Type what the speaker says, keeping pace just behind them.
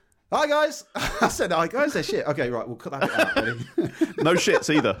Hi guys. I said hi guys. They're shit. Okay, right. We'll cut that bit out. Ready? No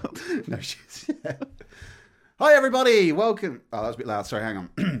shits either. No shit. Yeah. Hi everybody. Welcome. Oh, that was a bit loud. Sorry. Hang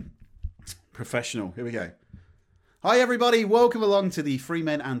on. Professional. Here we go. Hi everybody. Welcome along to the Free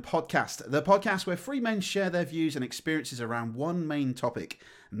Men and Podcast, the podcast where free men share their views and experiences around one main topic,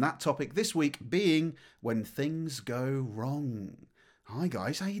 and that topic this week being when things go wrong. Hi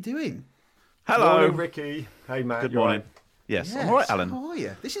guys. How you doing? Hello, morning, Ricky. Hey, Matt. Good you morning. all right? Yes, I'm all right, Alan. How are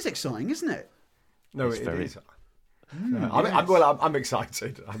you? This is exciting, isn't it? No, It's it very- is. Yes. I'm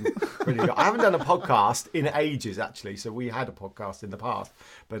excited. I haven't done a podcast in ages, actually. So we had a podcast in the past,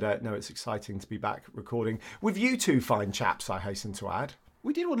 but no, it's exciting to be back recording with you two fine chaps. I hasten to add.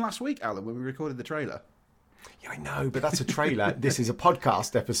 We did one last week, Alan, when we recorded the trailer. Yeah, I know, but that's a trailer. This is a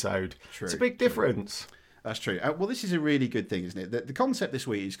podcast episode. True, It's a big difference. That's true. Well, this is a really good thing, isn't it? The concept this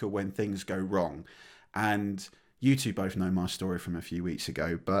week is called When Things Go Wrong. And you two both know my story from a few weeks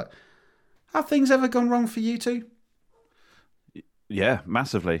ago, but have things ever gone wrong for you two? Yeah,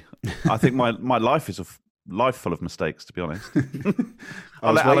 massively. I think my life is a life full of mistakes, to be honest.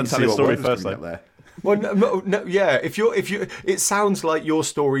 I'll let Alan tell his story first, though. Well, no, yeah. If you, it sounds like your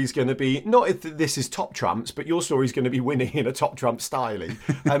story's going to be not if this is top trumps, but your story's going to be winning in a top trump style.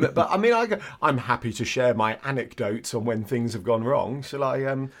 But I mean, I'm happy to share my anecdotes on when things have gone wrong. Shall I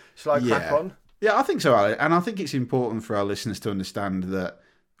crack on? Yeah, I think so, Alan. And I think it's important for our listeners to understand that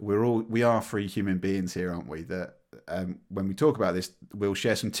we are free human beings here, aren't we? That when we talk about this, we'll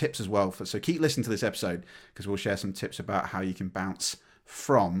share some tips as well. So keep listening to this episode because we'll share some tips about how you can bounce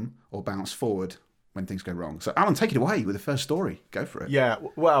from or bounce forward when things go wrong. So, Alan, take it away with the first story. Go for it. Yeah,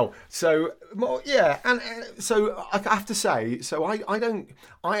 well, so and so I have to say, so I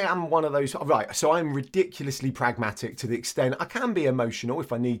am one of those, right, so I'm ridiculously pragmatic to the extent I can be emotional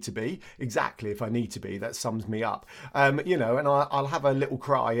if I need to be, exactly if I need to be, that sums me up, and I'll have a little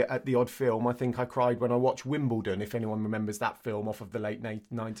cry at the odd film. I think I cried when I watched Wimbledon, if anyone remembers that film off of the late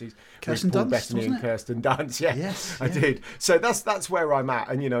 90s. Kirsten with Paul Dunst, Bettany and wasn't it? Kirsten Dunst, yeah, Yes, I did. So that's where I'm at,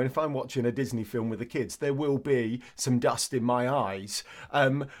 and if I'm watching a Disney film with the kids, there will be some dust in my eyes.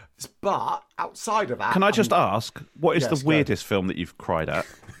 But outside of that, Can I just ask, what is Yes, the go. weirdest film that you've cried at?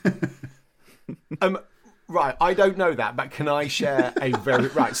 Right, I don't know that, but can I share a very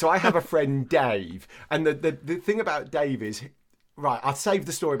right? So I have a friend Dave, and the thing about Dave is. Right, I'll save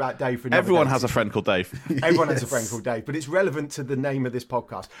the story about Dave for another Everyone day. has a friend called Dave. Everyone has a friend called Dave, but it's relevant to the name of this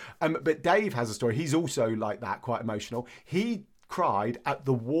podcast. But Dave has a story. He's also like that, quite emotional. He cried at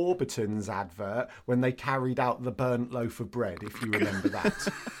the Warburtons advert when they carried out the burnt loaf of bread, if you remember that.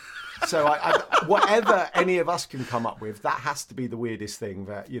 So I whatever any of us can come up with, that has to be the weirdest thing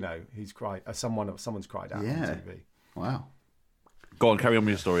that, he's cried, someone's cried out Yeah. on TV. Wow. Go on, carry on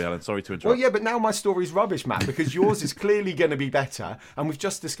with your story, Alan. Sorry to Well, interrupt. yeah, but now my story's rubbish, Matt, because yours is clearly going to be better. And we've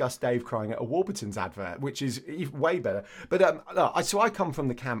just discussed Dave crying at a Warburton's advert, which is way better. But so I come from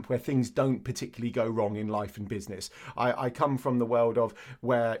the camp where things don't particularly go wrong in life and business. I come from the world of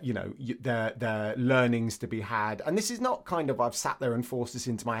where, there are learnings to be had. And this is not kind of I've sat there and forced this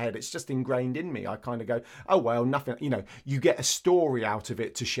into my head. It's just ingrained in me. I kind of go, oh, well, nothing, you get a story out of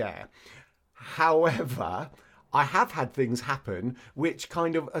it to share. However, I have had things happen which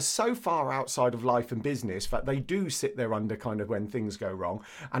kind of are so far outside of life and business that they do sit there under kind of when things go wrong.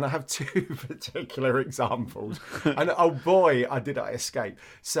 And I have two particular examples. And oh boy, did I escape.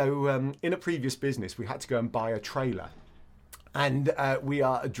 So in a previous business, we had to go and buy a trailer. And we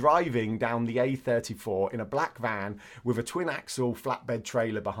are driving down the A34 in a black van with a twin axle flatbed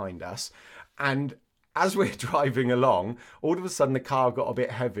trailer behind us. And as we're driving along, all of a sudden the car got a bit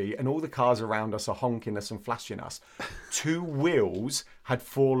heavy and all the cars around us are honking us and flashing us. Two wheels had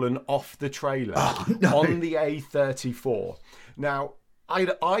fallen off the trailer on the A34. Now,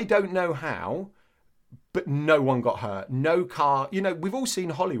 I don't know how, but no one got hurt. No car. We've all seen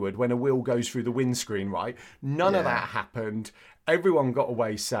Hollywood when a wheel goes through the windscreen, right? None of that happened. Everyone got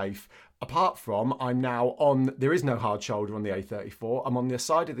away safe. Apart from, there is no hard shoulder on the A34. I'm on the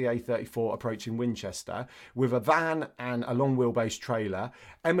side of the A34 approaching Winchester with a van and a long wheelbase trailer.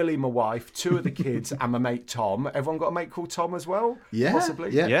 Emily, my wife, two of the kids, and my mate Tom. Everyone got a mate called Tom as well? Yeah. Possibly?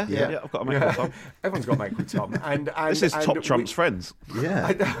 Yeah. Yeah, I've got a mate called Tom. Everyone's got a mate called Tom. And This is Top Trump's friends. Yeah.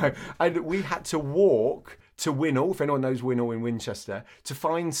 I know. And we had to walk to Winnall, if anyone knows Winnall in Winchester, to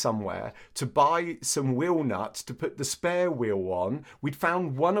find somewhere to buy some wheel nuts to put the spare wheel on. We'd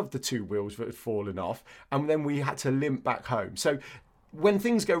found one of the two wheels that had fallen off, and then we had to limp back home. So when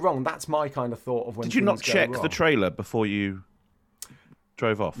things go wrong, that's my kind of thought of when Did you not things go check wrong. the trailer before you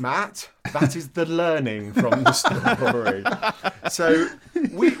drove off. Matt, that is the learning from the story. So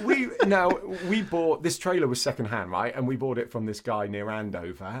we bought this trailer was secondhand, right? And we bought it from this guy near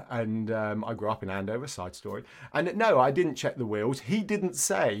Andover, and I grew up in Andover. Side story. And no, I didn't check the wheels. He didn't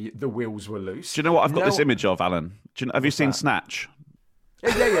say the wheels were loose. Do you know what I've got this image of, Alan? Have you seen Snatch?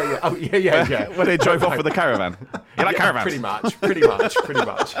 Yeah. Oh, yeah. When they drove off with the caravan. You like caravans? Pretty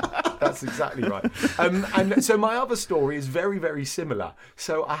much. That's exactly right. And so my other story is very, very similar.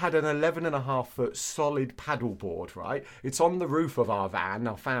 So I had an 11.5-foot solid paddleboard, right? It's on the roof of our van,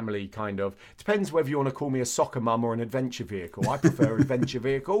 our family kind of. Depends whether you want to call me a soccer mum or an adventure vehicle. I prefer adventure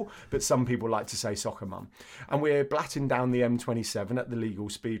vehicle, but some people like to say soccer mum. And we're blatting down the M27 at the legal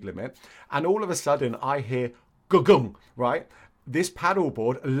speed limit. And all of a sudden I hear gung, right? This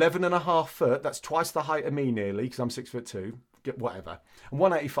paddleboard, 11.5 foot, that's twice the height of me nearly, because I'm 6'2", whatever. And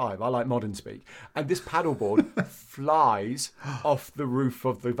 185, I like modern speak. And this paddleboard flies off the roof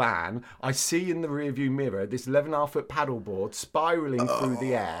of the van. I see in the rearview mirror this 11.5 foot paddleboard spiraling through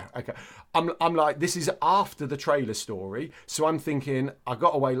the air. Okay. I'm like, this is after the trailer story. So I'm thinking, I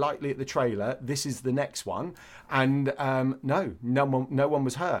got away lightly at the trailer. This is the next one. And no one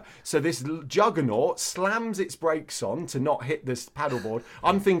was hurt. So this juggernaut slams its brakes on to not hit this paddleboard.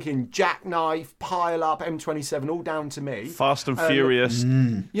 I'm thinking jackknife, pile up, M27, all down to me. Fast and Furious.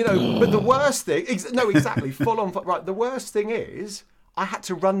 You know, but the worst thing, exactly, full on. Right, the worst thing is, I had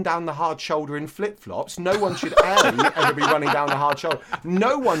to run down the hard shoulder in flip-flops. No one should ever be running down the hard shoulder.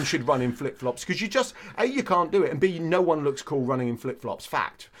 No one should run in flip-flops because A, you can't do it, and B, no one looks cool running in flip-flops.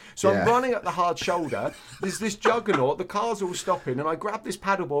 Fact. So I'm running at the hard shoulder. There's this juggernaut. The car's all stopping, and I grabbed this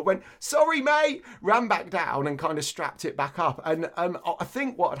paddleboard, went, sorry, mate, ran back down and kind of strapped it back up. And I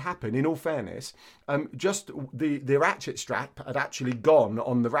think what had happened, in all fairness, just the ratchet strap had actually gone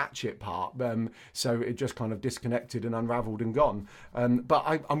on the ratchet part. So it just kind of disconnected and unraveled and gone.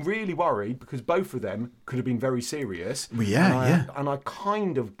 But I'm really worried because both of them could have been very serious. Well, yeah. And I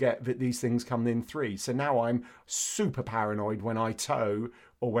kind of get that these things come in three. So now I'm super paranoid when I tow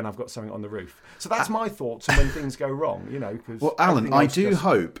or when I've got something on the roof. So that's my thoughts on when things go wrong, you know. Well, Alan, I do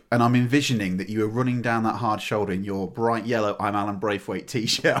hope, and I'm envisioning that you are running down that hard shoulder in your bright yellow I'm Alan Braithwaite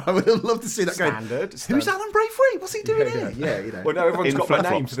t-shirt. I would love to see that Standard. Who's Alan Braithwaite? What's he doing here? Yeah, you know. Well, no, everyone's In got my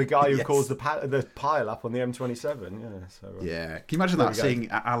name flip-flops. to the guy who caused the pile up on the M27. Yeah. So, Yeah. Can you imagine that, seeing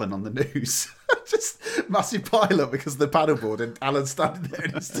Alan on the news? Just massive pile up because of the paddleboard and Alan standing there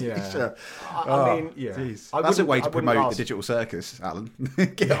in his t-shirt. I mean, yeah. Geez. I That's a wouldn't- way I to wouldn't promote ask. the digital circus, Alan.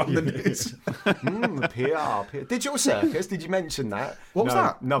 Get on the news. PR. Digital Circus, did you mention that? What was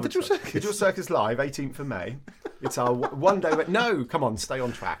that? No, Digital Circus? Digital Circus Live, 18th of May. It's our one day. No, come on, stay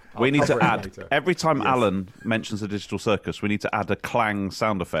on track. I'll We need to cover it add, later. every time Alan mentions the digital circus, we need to add a clang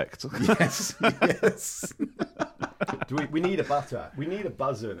sound effect. Yes. We need a butter. We need a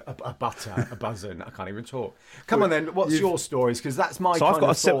buzzin. A buzzin. I can't even talk. Come on then. What's your stories? Because that's my So kind I've got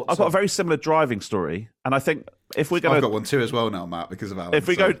of thoughts. I've got a very similar driving story, and I think if we're going I've to got one too as well now, Matt, because of Alan. if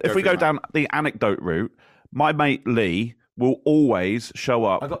we So go for it, Matt. down the anecdote route, my mate Lee will always show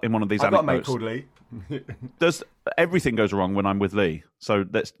up in one of these I've got a mate anecdotes. called Lee. Everything goes wrong when I'm with Lee. So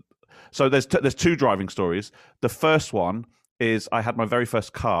there's two driving stories. The first one is I had my very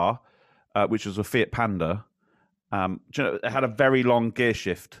first car, which was a Fiat Panda. Do you know, it had a very long gear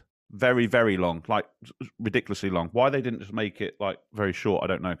shift, very, very long, like ridiculously long. Why they didn't just make it like very short, I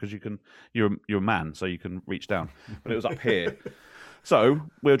don't know, because you're a man, so you can reach down, but it was up here. So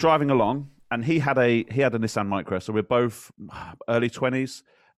we were driving along, and he had a Nissan Micra, so we're both early 20s,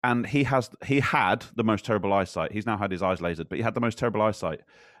 and he had the most terrible eyesight. He's now had his eyes lasered, but he had the most terrible eyesight,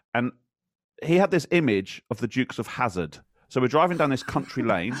 and he had this image of the Dukes of Hazzard. So we're driving down this country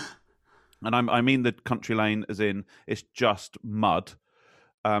lane. And I mean the country lane as in it's just mud.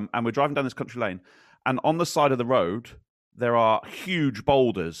 And we're driving down this country lane. And on the side of the road, there are huge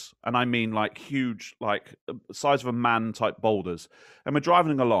boulders. And I mean like huge, like size of a man type boulders. And we're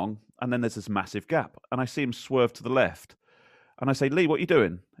driving along, and then there's this massive gap. And I see him swerve to the left. And I say, Lee, what are you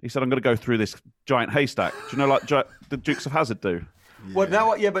doing? He said, I'm going to go through this giant haystack. Do you know like the Dukes of Hazzard do? Well,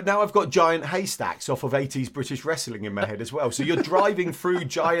 now I've got giant haystacks off of 80s British wrestling in my head as well. So you're driving through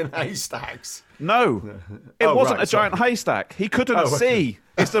giant haystacks. No, it wasn't right, a giant haystack. He couldn't okay. see.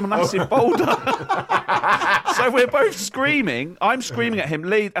 It's a massive boulder. So we're both screaming. I'm screaming at him,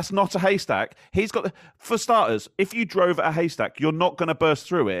 Lee, that's not a haystack. He's got, for starters, if you drove at a haystack, you're not going to burst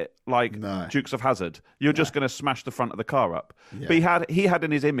through it like Dukes of Hazzard. You're just going to smash the front of the car up. Yeah. But he had in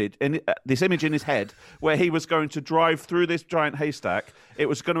his image, this image in his head where he was going to drive through this giant haystack. It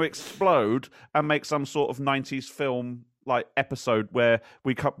was going to explode and make some sort of 90s film like episode where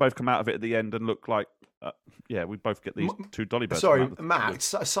we both come out of it at the end and look like, we both get these two dolly birds. Sorry,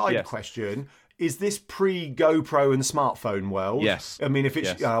 Matt, a side question. Is this pre-GoPro and smartphone world? Yes. I mean, if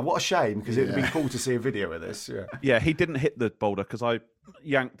it's... what a shame, because it would have been cool to see a video of this. Yeah, yeah, he didn't hit the boulder because I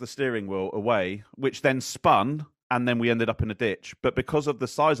yanked the steering wheel away, which then spun, and then we ended up in a ditch. But because of the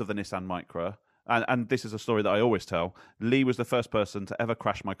size of the Nissan Micra, and this is a story that I always tell, Lee was the first person to ever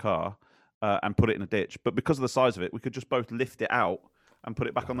crash my car and put it in a ditch. But because of the size of it, we could just both lift it out and put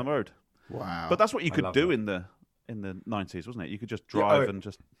it back on the road. Wow. But that's what you could do in the 90s, wasn't it? You could just drive and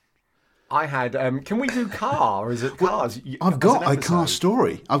just... I had. Can we do car? Or is it cars? I've got a car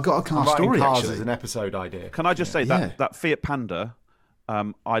story. I've got a car story. Cars actually, as an episode idea. Can I just say that Fiat Panda,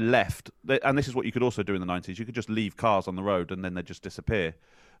 I left, and this is what you could also do in the 90s. You could just leave cars on the road and then they just disappear.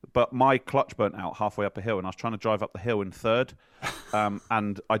 But my clutch burnt out halfway up a hill, and I was trying to drive up the hill in third,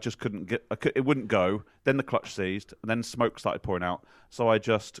 and I just couldn't get. It wouldn't go. Then the clutch seized, and then smoke started pouring out. So I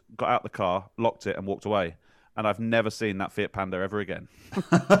just got out the car, locked it, and walked away. And I've never seen that Fiat Panda ever again.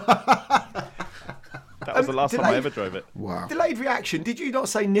 That was the last time I ever drove it. Wow. Delayed reaction. Did you not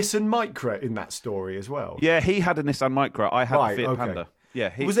say Nissan Micra in that story as well? Yeah, he had a Nissan Micra. I had a Fiat Panda.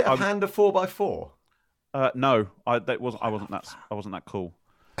 Yeah, was it a Panda 4x4? No, I wasn't that cool.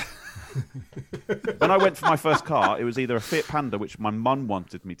 When I went for my first car, it was either a Fiat Panda, which my mum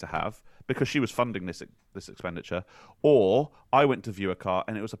wanted me to have because she was funding this expenditure, or I went to view a car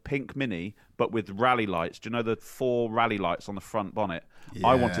and it was a pink Mini, but with rally lights. Do you know the 4 rally lights on the front bonnet? Yeah.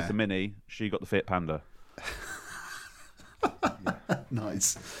 I wanted the Mini. She got the Fiat Panda.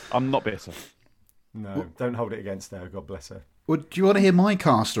 Nice. I'm not bitter. No, don't hold it against her. God bless her. Well, do you want to hear my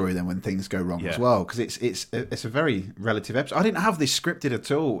car story then when things go wrong as well? Because it's a very relative episode. I didn't have this scripted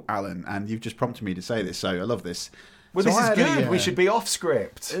at all, Alan, and you've just prompted me to say this, so I love this. Well, so this is good. We should be off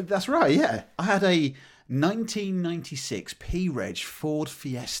script. That's right, yeah. I had a 1996 P-Reg Ford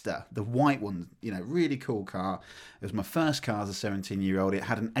Fiesta, the white one, really cool car. It was my first car as a 17-year-old. It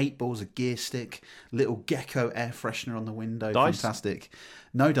had an 8 balls of gear stick, little Gecko air freshener on the window. Dice? Fantastic.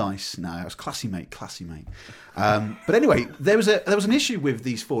 No dice, no. It was classy, mate. But anyway, there was an issue with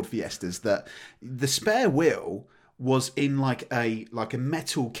these Ford Fiestas that the spare wheel was in like a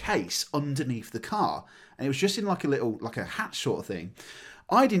metal case underneath the car, and it was just in like a hatch sort of thing.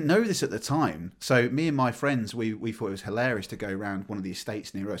 I didn't know this at the time, so me and my friends, we thought it was hilarious to go around one of the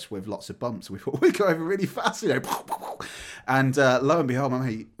estates near us with lots of bumps. We thought we'd go over really fast, and lo and behold,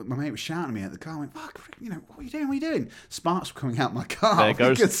 my mate was shouting at me at the car. I went, "Fuck, what are you doing? What are you doing?" Sparks were coming out my car.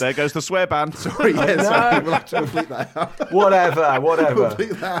 There goes the swear ban. Sorry, sorry, we'll have to complete that out. Whatever.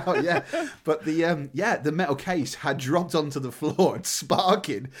 Complete that out, yeah. But the metal case had dropped onto the floor and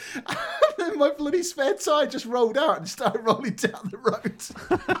sparking. And then my bloody spare tyre just rolled out and started rolling down the road.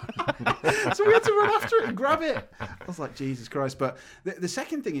 So we had to run after it and grab it. I was like, Jesus Christ. But the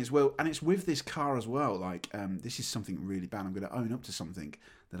second thing is, and it's with this car as well, this is something really bad. I'm going to own up to something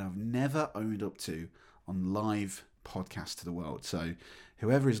that I've never owned up to on live podcast to the world. So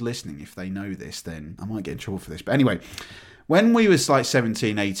whoever is listening, if they know this, then I might get in trouble for this. But anyway, when we was like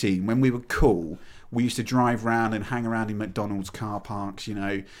 17, 18, when we were cool, we used to drive around and hang around in McDonald's car parks,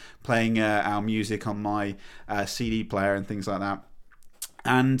 playing our music on my CD player and things like that.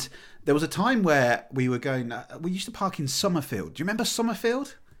 And there was a time where we were going... we used to park in Summerfield. Do you remember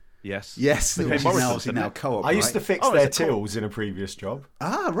Summerfield? Yes. Yes. Now Co-op, I used to fix their tills in a previous job.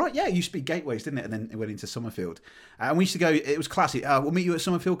 Ah, right. Yeah, it used to be Gateways, didn't it? And then it went into Summerfield. And we used to go... It was classic. We'll meet you at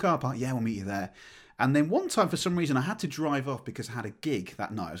Summerfield car park. Yeah, we'll meet you there. And then one time, for some reason, I had to drive off because I had a gig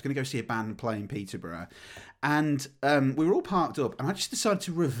that night. I was going to go see a band play in Peterborough. And we were all parked up, and I just decided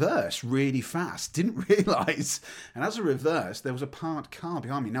to reverse really fast. Didn't realise. And as I reversed, there was a parked car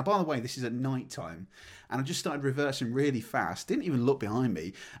behind me. Now, by the way, this is at night time. And I just started reversing really fast. Didn't even look behind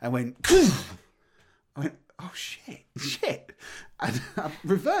me. And went... I went, oh, shit. And I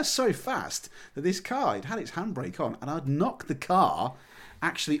reversed so fast that this car, it had its handbrake on, and I'd knocked the car...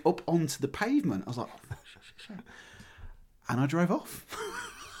 actually up onto the pavement. I was like, oh, shit. And I drove off.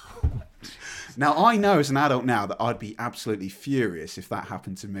 Now, I know as an adult now that I'd be absolutely furious if that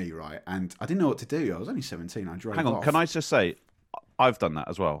happened to me, right? And I didn't know what to do. I was only 17. I drove off. Hang on, can I just say, I've done that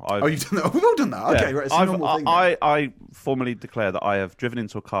as well. You've done that? We've all done that? Okay, yeah. right. It's a normal thing. I formally declare that I have driven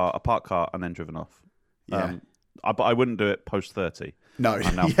into a parked car, and then driven off. Yeah. But I wouldn't do it post 30. No.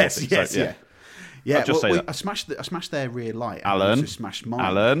 Yes, yeah. Yeah, just say that. I smashed their rear light. Alan, I also smashed mine.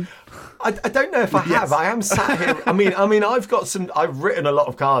 Alan, I don't know if I have. I am sat here. I mean, I've written a lot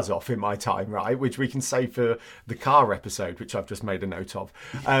of cars off in my time, right? Which we can say for the car episode, which I've just made a note of.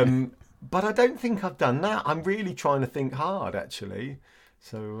 But I don't think I've done that. I'm really trying to think hard, actually.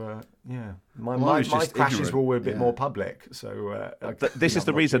 So my Well, I was just crashes ignorant. were all a bit Yeah. more public. So This is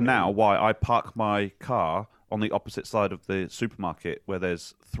the I'm not reason doing now it. why I park my car on the opposite side of the supermarket where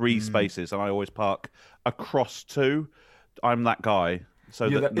there's 3 spaces, and I always park across 2. I'm that guy. So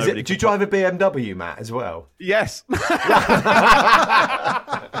You're that the- is nobody it, do you can drive a BMW, Matt, as well? Yes.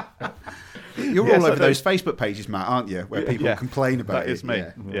 You're Yes, all I over do. those Facebook pages, Matt, aren't you? Where people Yeah. complain about That it. is me.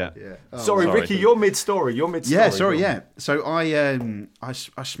 Yeah. Oh, Sorry, sorry. Ricky, you're mid-story. Yeah, sorry, yeah. So I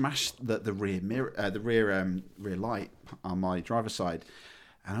smashed the rear mirror, the rear light on my driver's side,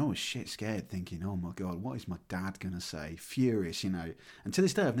 and I was shit scared, thinking, "Oh my god, what is my dad gonna say?" Furious, And to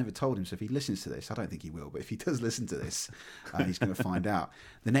this day, I've never told him. So if he listens to this, I don't think he will, but if he does listen to this, he's gonna find out.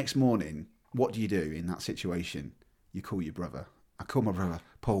 The next morning, what do you do in that situation? You call your brother. I called my brother,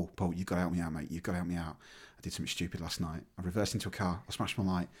 Paul, you've got to help me out, mate. You've got to help me out. I did something stupid last night. I reversed into a car. I smashed my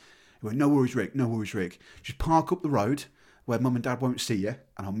light. He went, no worries, Rick. Just park up the road where Mum and Dad won't see you,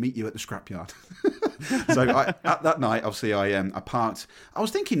 and I'll meet you at the scrapyard. So at that night, obviously, I parked. I was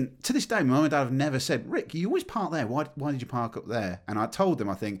thinking, to this day, Mum and Dad have never said, Rick, you always park there. Why did you park up there? And I told them,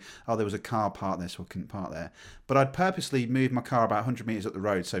 I think, there was a car parked there, so I couldn't park there. But I'd purposely moved my car about 100 metres up the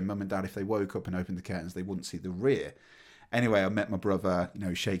road, so Mum and Dad, if they woke up and opened the curtains, they wouldn't see the rear. Anyway, I met my brother,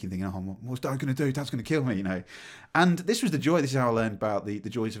 shaking, thinking, oh, what's Dad going to do? Dad's going to kill me, And this was the joy. This is how I learned about the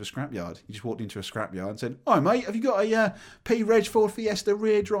joys of a scrapyard. You just walked into a scrapyard and said, "Hi, mate, have you got a P-Reg Ford Fiesta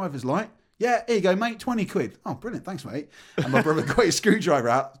rear driver's light?" "Yeah, here you go, mate, 20 quid. "Oh, brilliant, thanks, mate." And my brother got his screwdriver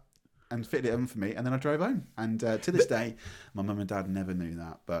out and fitted it on for me, and then I drove home. And to this day, my mum and dad never knew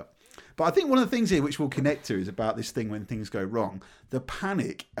that. But I think one of the things here which we'll connect to is about this thing when things go wrong, the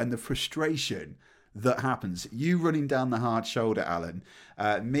panic and the frustration that happens. You running down the hard shoulder, Alan,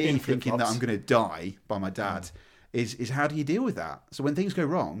 me In thinking that flip-flops. I'm going to die by my dad, is how do you deal with that? So when things go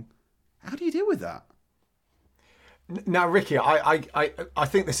wrong, how do you deal with that? Now, Ricky, I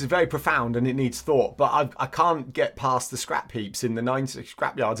think this is very profound and it needs thought, but I can't get past the scrap heaps in the 90s,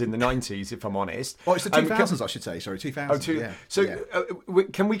 scrap yards in the 90s, if I'm honest. Oh, it's the 2000s, I should say. Sorry, 2000s. Yeah. So Yeah.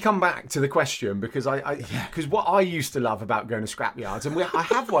 can we come back to the question? Because because what I used to love about going to scrap yards, and I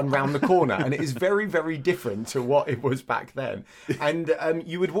have one round the corner, and it is very, very different to what it was back then. And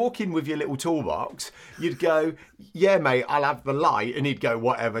you would walk in with your little toolbox. You'd go, "Yeah, mate, I'll have the light," and he'd go,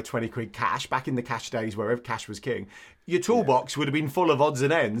 "Whatever, 20 quid cash." Back in the cash days, where cash was king. Your toolbox would have been full of odds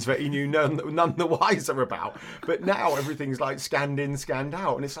and ends that he knew none the wiser about. But now everything's like scanned in, scanned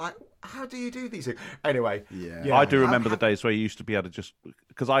out, and it's like, how do you do these things? Anyway, Yeah. I do remember the days where you used to be able to just,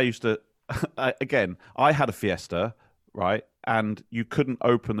 because I used to, again, I had a Fiesta, right? And you couldn't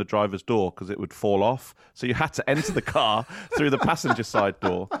open the driver's door because it would fall off. So you had to enter the car through the passenger side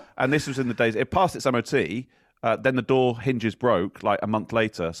door. And this was in the days, it passed its MOT. Then the door hinges broke like a month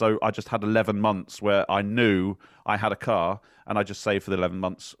later. So I just had 11 months where I knew I had a car and I just saved for the 11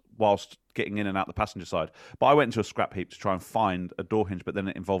 months whilst getting in and out the passenger side. But I went into a scrap heap to try and find a door hinge, but then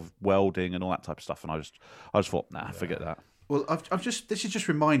it involved welding and all that type of stuff. And I just thought, nah, forget that. Well, this is just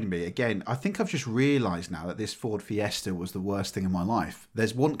reminding me again. I think I've just realised now that this Ford Fiesta was the worst thing in my life.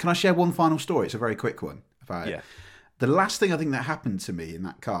 There's one. Can I share one final story? It's a very quick one about it. Yeah. The last thing I think that happened to me in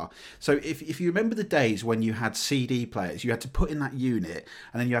that car. So if you remember the days when you had CD players, you had to put in that unit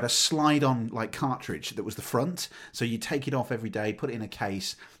and then you had a slide-on like cartridge that was the front. So you take it off every day, put it in a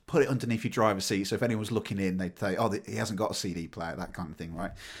case, put it underneath your driver's seat. So if anyone was looking in, they'd say, "Oh, he hasn't got a CD player," that kind of thing,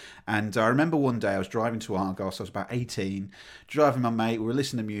 right? And I remember one day I was driving to Argos. I was about 18, driving my mate. We were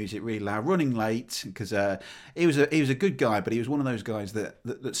listening to music really loud, running late because he was a good guy, but he was one of those guys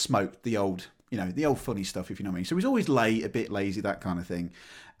that smoked the old funny stuff, if you know what I mean. So he was always late, a bit lazy, that kind of thing.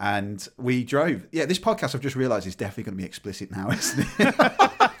 And we drove. Yeah, this podcast, I've just realised, is definitely going to be explicit now, isn't it?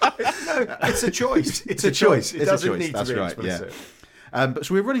 No, it's a choice. It's a choice. It doesn't need to be explicit. But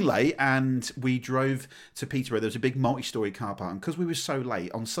so we were running late and we drove to Peterborough. There was a big multi-storey car park. And because we were so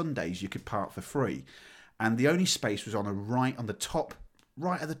late, on Sundays you could park for free. And the only space was right at the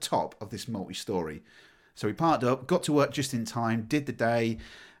top of this multi-storey. So we parked up, got to work just in time, did the day,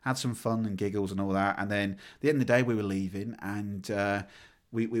 had some fun and giggles and all that. And then at the end of the day, we were leaving and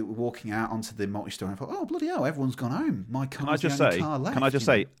we were walking out onto the multi-storey. And I thought, oh, bloody hell, everyone's gone home. My car's the only car left. Can I just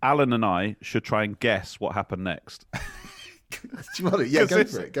say, Alan and I should try and guess what happened next. Do you want to? Yeah, go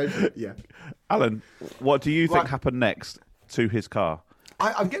for it. Yeah. Alan, what do you think happened next to his car?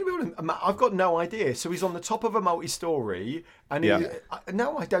 I'm going to be honest, I've got no idea. So he's on the top of a multi-story, and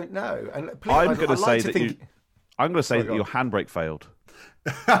no, I don't know. And please, I'm going to say that Sorry, your handbrake failed.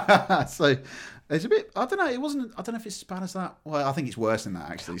 So it's a bit. I don't know. It wasn't. I don't know if it's as bad as that. Well, I think it's worse than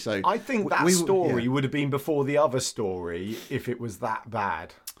that actually. So I think that story would have been before the other story if it was that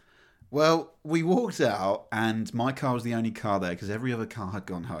bad. Well, we walked out, and my car was the only car there because every other car had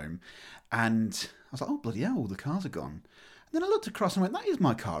gone home. And I was like, oh, bloody hell, all the cars are gone. And then I looked across and went, that is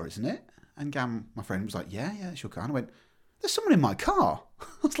my car, isn't it? And Gam, my friend, was like, yeah, it's your car. And I went, there's someone in my car. I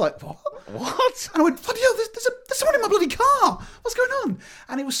was like, what? What? And I went, bloody hell, there's someone in my bloody car. What's going on?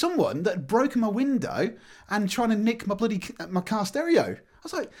 And it was someone that had broken my window and trying to nick my car stereo. I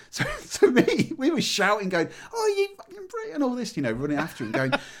was like, so we were shouting, going, oh, you fucking Brit, and all this, running after him,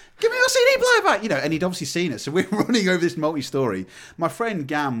 going, give me your CD player back, and he'd obviously seen us. So we were running over this multi-story. My friend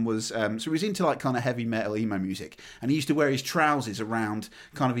Gam was, so he was into like kind of heavy metal emo music, and he used to wear his trousers around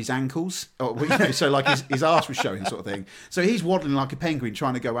kind of his ankles, so like his arse was showing sort of thing. So he's waddling like a penguin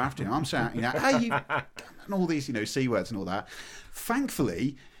trying to go after him. I'm shouting out, hey, you, and all these, C words and all that.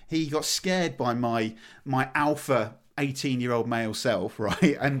 Thankfully, he got scared by my alpha 18-year-old male self,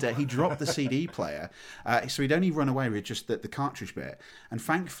 right? And he dropped the CD player. So he'd only run away with just the cartridge bit. And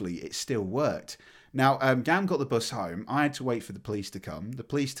thankfully, it still worked. Now, Gam got the bus home. I had to wait for the police to come. The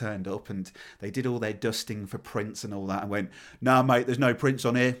police turned up and they did all their dusting for prints and all that and went, nah, mate, there's no prints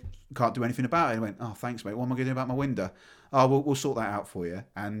on here. Can't do anything about it. And I went, oh, thanks, mate. What am I going to do about my window? Oh, we'll sort that out for you.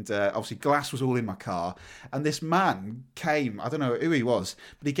 And obviously glass was all in my car. And this man came, I don't know who he was,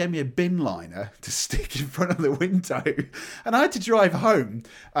 but he gave me a bin liner to stick in front of the window. And I had to drive home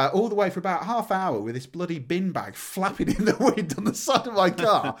all the way for about half hour with this bloody bin bag flapping in the wind on the side of my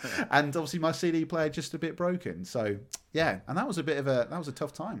car. And obviously my CD player just a bit broken. So yeah, and that was a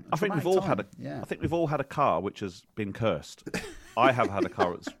tough time. I think we've all had a car which has been cursed. I have had a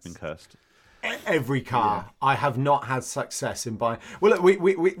car that's been cursed. Every car. Yeah. I have not had success in buying. Well, look,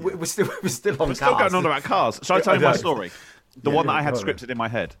 we're still on cars. We're still going on about cars. Shall I tell you my story? The one that I had scripted in my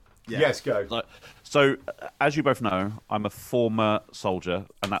head. Yeah. Yes, go. So, as you both know, I'm a former soldier,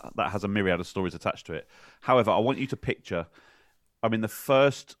 and that has a myriad of stories attached to it. However, I want you to picture, I'm in not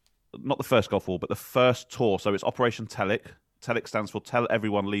the first Gulf War, but the first tour. So it's Operation Telic. Telic stands for Tell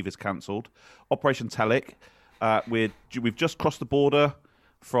Everyone Leave is Cancelled. Operation Telic. We've just crossed the border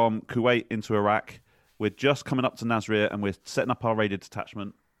from Kuwait into Iraq. We're just coming up to Nasiriyah and we're setting up our raided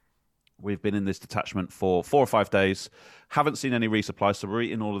detachment. We've been in this detachment for 4 or 5 days. Haven't seen any resupplies, so we're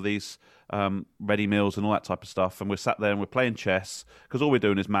eating all of these ready meals and all that type of stuff. And we're sat there and we're playing chess because all we're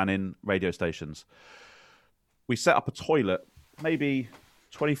doing is manning radio stations. We set up a toilet maybe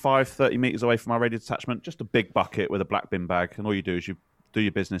 25, 30 metres away from our raided detachment, just a big bucket with a black bin bag. And all you do is you do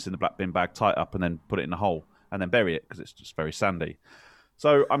your business in the black bin bag, tie it up and then put it in the hole and then bury it because it's just very sandy.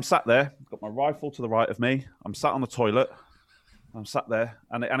 So I'm sat there, got my rifle to the right of me. I'm sat on the toilet. I'm sat there,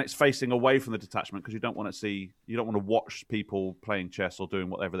 and it's facing away from the detachment because you don't want to watch people playing chess or doing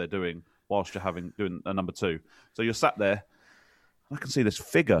whatever they're doing whilst you're doing a number two. So you're sat there, and I can see this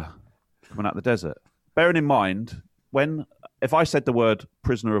figure coming out of the desert. Bearing in mind, if I said the word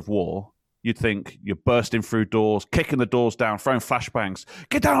prisoner of war, you'd think you're bursting through doors, kicking the doors down, throwing flashbangs,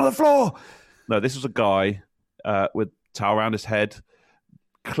 get down on the floor. No, this was a guy with a towel around his head,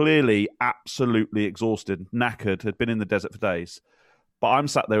 clearly absolutely exhausted, knackered, had been in the desert for days. But I'm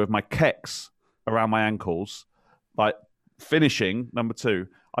sat there with my keks around my ankles, like finishing number two.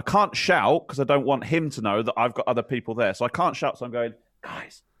 I can't shout because I don't want him to know that I've got other people there. So I can't shout. So I'm going,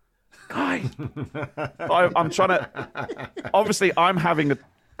 guys. I'm trying to... Obviously, I'm having a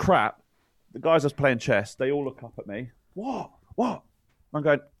crap. The guys that's playing chess, they all look up at me. What? I'm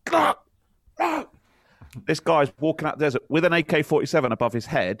going, This guy's walking out the desert with an AK-47 above his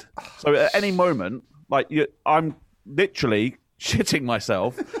head. So at any moment, I'm literally shitting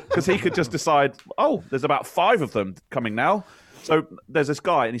myself because he could just decide, oh, there's about 5 of them coming now. So there's this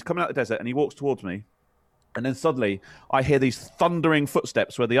guy and he's coming out the desert and he walks towards me. And then suddenly I hear these thundering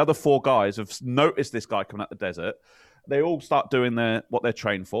footsteps where the other 4 guys have noticed this guy coming out the desert. They all start doing what they're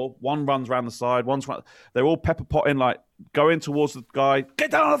trained for. One runs around the side. They're all pepper potting, going towards the guy.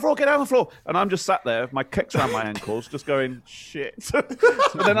 Get down on the floor. And I'm just sat there with my kicks around my ankles, just going, shit.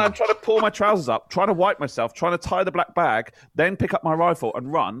 And then I'm trying to pull my trousers up, trying to wipe myself, trying to tie the black bag, then pick up my rifle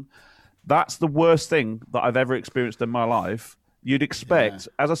and run. That's the worst thing that I've ever experienced in my life. You'd expect,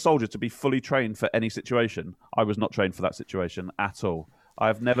 as a soldier, to be fully trained for any situation. I was not trained for that situation at all.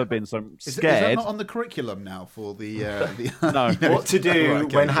 I've never been so scared. Is that not on the curriculum now for the... No. What to do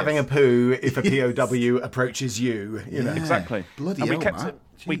when having a poo if a POW approaches you. You know? Exactly. Bloody hell, man.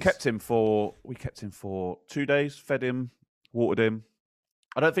 We kept him for 2 days, fed him, watered him.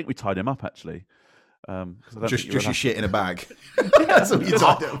 I don't think we tied him up, actually. Just your shit in a bag. That's what you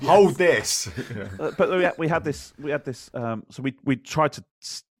tied up. Hold this. But we had this. So we tried to...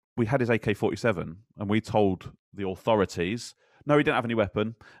 We had his AK-47 and we told the authorities No, he didn't have any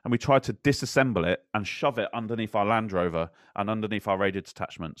weapon. And we tried to disassemble it and shove it underneath our Land Rover and underneath our radio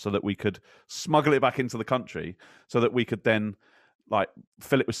detachment so that we could smuggle it back into the country so that we could then like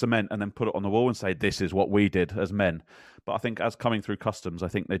fill it with cement and then put it on the wall and say, this is what we did as men. But I think as coming through customs, I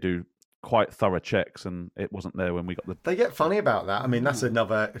think they do quite thorough checks, and it wasn't there when we got the... They get funny about that. I mean, that's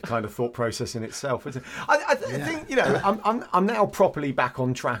another kind of thought process in itself, isn't it? I think, you know, I'm now properly back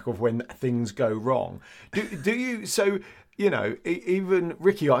on track of when things go wrong. Do you... So, you know, even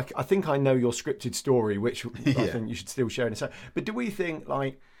Ricky, I think I know your scripted story, which I think you should still share in a second. But do we think,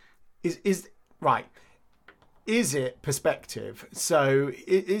 like, is it perspective? So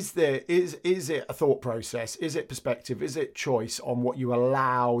is it a thought process? Is it perspective? Is it choice on what you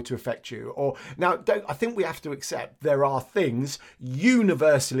allow to affect you? Or now, I think we have to accept there are things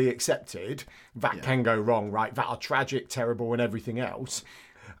universally accepted that can go wrong, right? That are tragic, terrible, and everything else.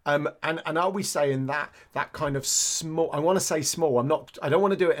 And are we saying that kind of small? I want to say small. I don't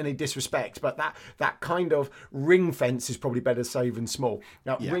want to do it any disrespect, but that kind of ring fence is probably better to say than small.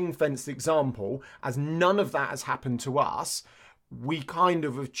 Now, ring fence example, as none of that has happened to us, we kind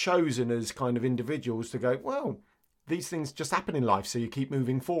of have chosen as kind of individuals to go, well, these things just happen in life, so you keep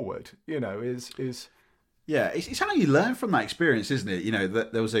moving forward. You know, is. Yeah, it's how you learn from that experience, isn't it? You know,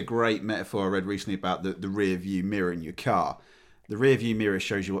 there was a great metaphor I read recently about the rear view mirror in your car. The rear view mirror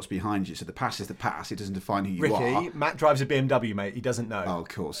shows you what's behind you. So the past is the past. It doesn't define who you are. Ricky, Matt drives a BMW, mate. He doesn't know. Oh, of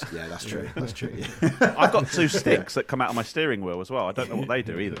course. Yeah, that's true. That's true. Yeah. I've got two sticks that come out of my steering wheel as well. I don't know what they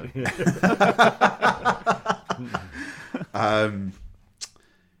do either. You've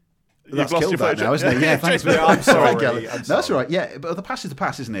lost your that now, isn't it? Yeah, thanks. I'm sorry, Gellin. I'm No, that's all right. Yeah, but the past is the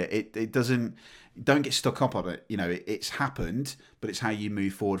past, isn't it? It doesn't... Don't get stuck up on it. You know, it's happened, but it's how you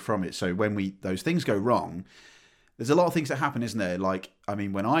move forward from it. So when those things go wrong... There's a lot of things that happen, isn't there? Like, I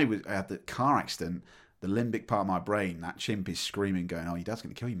mean, when I had the car accident, the limbic part of my brain, that chimp is screaming, going, "Oh, your dad's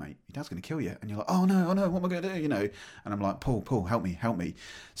going to kill you, mate. Your dad's going to kill you." And you're like, "Oh no, what am I going to do?" You know? And I'm like, Paul, help me.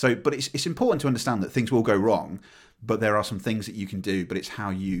 So, but it's important to understand that things will go wrong, but there are some things that you can do, but it's how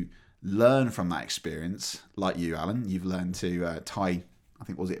you learn from that experience. Like you, Alan, you've learned to tie, I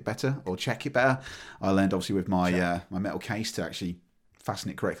think, was it better or check it better? I learned obviously with my my metal case to actually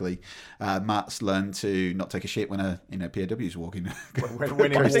fasten it correctly. Matt's learned to not take a shit when a POW is walking.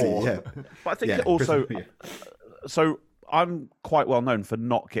 when in war. Yeah. But I think it also... So I'm quite well known for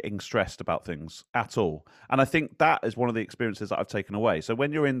not getting stressed about things at all. And I think that is one of the experiences that I've taken away. So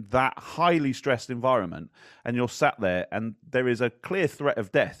when you're in that highly stressed environment and you're sat there and there is a clear threat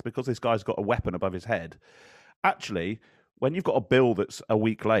of death because this guy's got a weapon above his head, actually, when you've got a bill that's a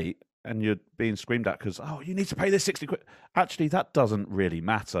week late and you're being screamed at because, oh, you need to pay this 60 quid. Actually, that doesn't really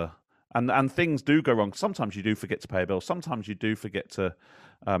matter. And things do go wrong. Sometimes you do forget to pay a bill. Sometimes you do forget to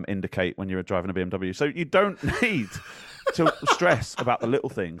indicate when you're driving a BMW. So you don't need to stress about the little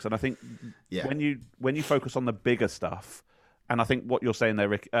things. And I think when you focus on the bigger stuff, and I think what you're saying there,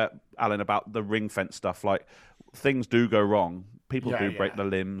 Rick, Alan, about the ring fence stuff, like things do go wrong. People do break their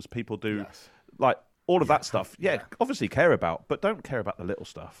limbs. People do like... All of that stuff, obviously care about, but don't care about the little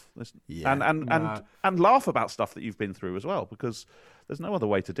stuff. And laugh about stuff that you've been through as well, because there's no other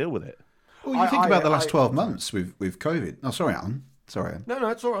way to deal with it. Well, you think about the last 12 months with COVID. Oh, sorry, Alan. Sorry. No,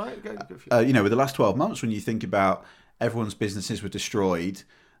 it's all right. You know, with the last 12 months, when you think about everyone's businesses were destroyed,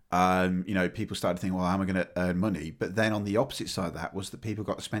 you know, people started thinking, well, how am I going to earn money? But then on the opposite side of that was that people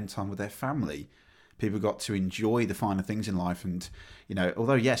got to spend time with their family. People got to enjoy the finer things in life. And, you know,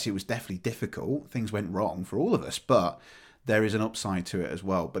 although, yes, it was definitely difficult, things went wrong for all of us, but there is an upside to it as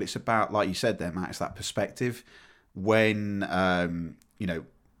well. But it's about, like you said there, Matt, it's that perspective. When, you know,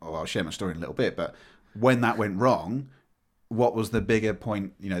 I'll share my story in a little bit, but when that went wrong, what was the bigger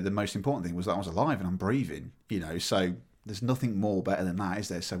point? You know, the most important thing was that I was alive and I'm breathing, you know, so there's nothing more better than that, is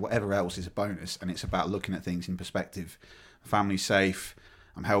there? So whatever else is a bonus, and it's about looking at things in perspective. Family's safe,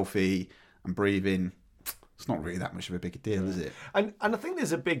 I'm healthy, I'm breathing. It's not really that much of a big deal, is it? And I think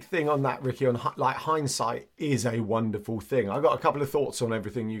there's a big thing on that, Ricky, on like hindsight is a wonderful thing. I've got a couple of thoughts on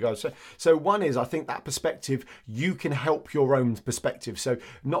everything you guys say. So one is, I think that perspective, you can help your own perspective. So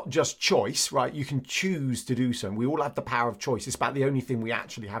not just choice, right? You can choose to do so. And we all have the power of choice. It's about the only thing we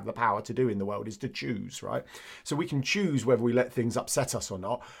actually have the power to do in the world is to choose, right? So we can choose whether we let things upset us or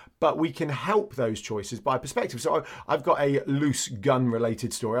not, but we can help those choices by perspective. So I've got a loose gun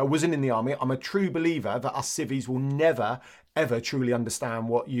related story. I wasn't in the army. I'm a true believer that us civvies will never ever truly understand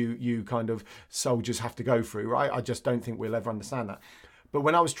what you kind of soldiers have to go through, right? I just don't think we'll ever understand that. But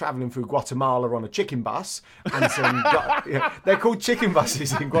when I was traveling through Guatemala on a chicken bus, and they're called chicken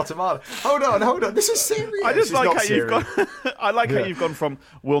buses in Guatemala. Hold on. This is serious. I just like how you've gone. I like how you've gone from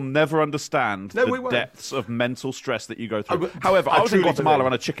we'll never understand the depths of mental stress that you go through. However, I was in Guatemala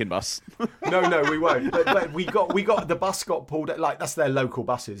on a chicken bus. No, we won't. But we got the bus got pulled, like that's their local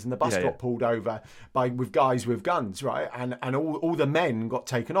buses, and the bus got pulled over with guys with guns, right? And all the men got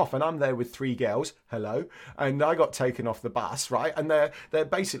taken off, and I'm there with 3 girls. Hello, and I got taken off the bus, right? And they're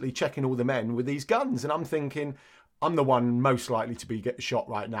basically checking all the men with these guns, and I'm thinking, I'm the one most likely to get shot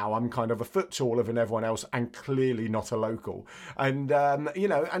right now. I'm kind of a foot taller than everyone else and clearly not a local. And, and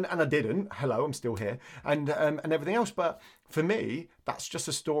I didn't. Hello, I'm still here. And everything else. But for me, that's just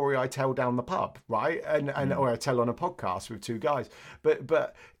a story I tell down the pub, right? Or I tell on a podcast with 2 guys.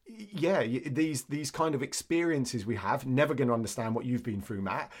 But yeah, these kind of experiences we have, never going to understand what you've been through,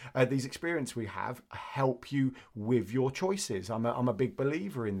 Matt. These experiences we have help you with your choices. I'm a big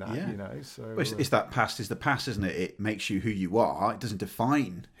believer in that, you know. So well, it's that past is the past, isn't it? It makes you who you are. It doesn't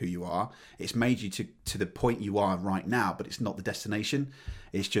define who you are. It's made you to the point you are right now, but it's not the destination.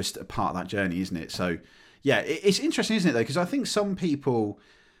 It's just a part of that journey, isn't it? So yeah, it's interesting, isn't it, though? Because I think some people,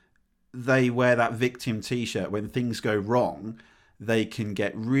 they wear that victim T-shirt when things go wrong. They can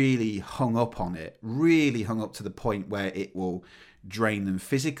get really hung up on it, really hung up to the point where it will drain them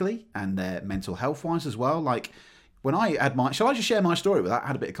physically and their mental health wise as well. Like when I had shall I just share my story with that? I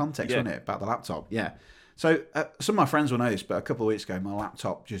had a bit of context on it about the laptop. Yeah. So some of my friends will know this, but a couple of weeks ago, my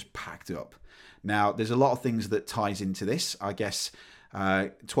laptop just packed up. Now, there's a lot of things that ties into this. I guess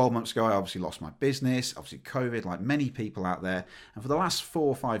 12 months ago, I obviously lost my business, obviously COVID, like many people out there. And for the last 4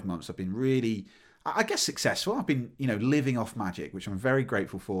 or 5 months, I've been really, I guess, successful. I've been, living off magic, which I'm very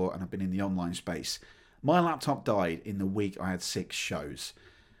grateful for, and I've been in the online space. My laptop died in the week I had 6 shows.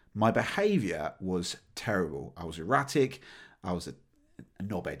 My behaviour was terrible. I was erratic. I was a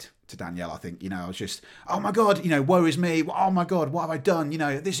knobhead to Danielle, I think. I was just, oh my God, woe is me. Oh my God, what have I done?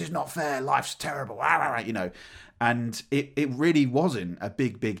 This is not fair. Life's terrible. And it really wasn't a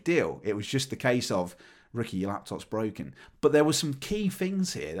big deal. It was just the case of, Ricky, your laptop's broken. But there were some key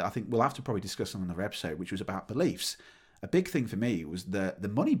things here that I think we'll have to probably discuss on another episode, which was about beliefs. A big thing for me was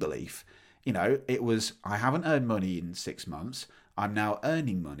the money belief. It was, I haven't earned money in 6 months. I'm now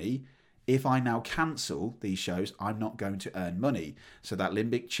earning money. If I now cancel these shows, I'm not going to earn money. So that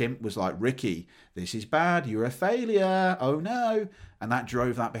limbic chimp was like, Ricky, this is bad. You're a failure. Oh no. And that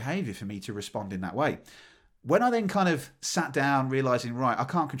drove that behavior for me to respond in that way. When I then kind of sat down, realising, right, I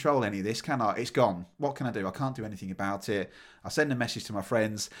can't control any of this, can I? It's gone. What can I do? I can't do anything about it. I send a message to my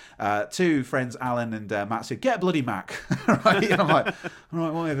friends. 2 friends, Alan and Matt, said, get a bloody Mac. Right? And I'm like, all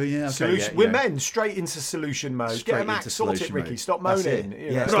right, whatever, yeah. Okay, solution. We're men, straight into solution mode. Straight get a Mac, sort it, Ricky. Stop moaning.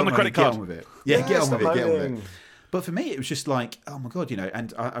 Yeah, put on the credit card. Get on with it. Yeah, get on with it. It. But for me, it was just like, oh my God,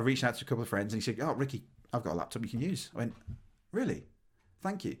 and I reached out to a couple of friends and he said, oh, Ricky, I've got a laptop you can use. I went, really?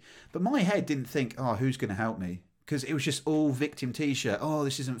 Thank you. But my head didn't think, oh, who's going to help me? Because it was just all victim T-shirt. Oh,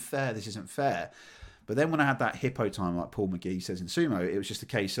 this isn't fair. This isn't fair. But then when I had that hippo time, like Paul McGee says in Sumo, it was just a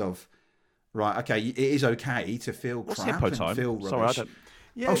case of, right, okay, it is okay to feel crap and feel rubbish. Sorry, I don't.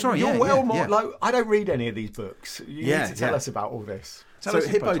 Yeah, you're more like, I don't read any of these books. You need to tell us about all this. So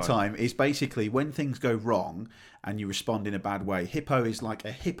hippo time is basically when things go wrong and you respond in a bad way. Hippo is like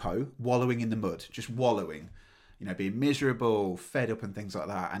a hippo wallowing in the mud, just wallowing, being miserable, fed up and things like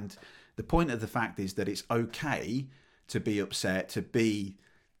that. And the point of the fact is that it's okay to be upset, to be,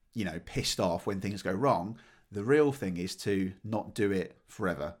 pissed off when things go wrong. The real thing is to not do it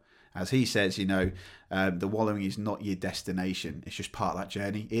forever. As he says, the wallowing is not your destination. It's just part of that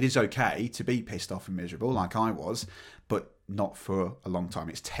journey. It is okay to be pissed off and miserable like I was, but not for a long time.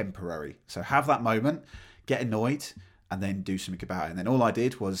 It's temporary. So have that moment, get annoyed, and then do something about it. And then all I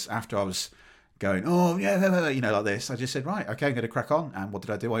did was, after I was going, oh, yeah, like this, I just said, right, okay, I'm going to crack on. And what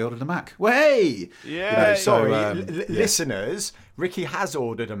did I do? I ordered a Mac. Well, hey! Yeah. Listeners, Ricky has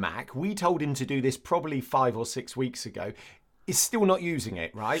ordered a Mac. We told him to do this probably 5 or 6 weeks ago. He's still not using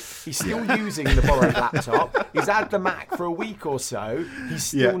it, right? He's still using the borrowed laptop. He's had the Mac for a week or so. He's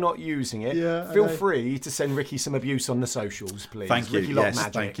still not using it. Yeah, Feel free to send Ricky some abuse on the socials, please. Thank you. Ricky Lock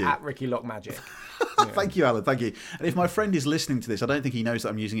Magic, at Ricky Lock Magic. Thank you, Alan. Thank you. And if my friend is listening to this, I don't think he knows that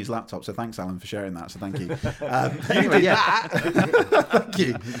I'm using his laptop. So thanks, Alan, for sharing that. So thank you. Anyway, thank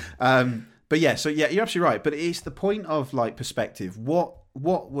you. But yeah, so yeah, you're absolutely right. But it's the point of like perspective. What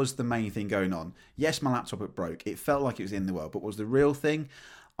was the main thing going on? Yes, my laptop had broke. It felt like it was in the world. But what was the real thing?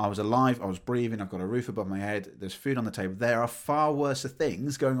 I was alive. I was breathing. I've got a roof above my head. There's food on the table. There are far worse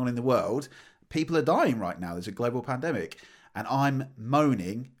things going on in the world. People are dying right now. There's a global pandemic. And I'm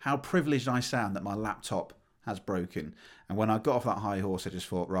moaning how privileged I sound that my laptop has broken. And when I got off that high horse, I just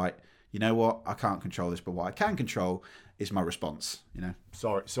thought, right, you know what? I can't control this, but what I can control is my response,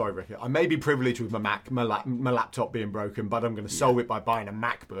 Sorry, Ricky. I may be privileged with my laptop being broken, but I'm going to solve it by buying a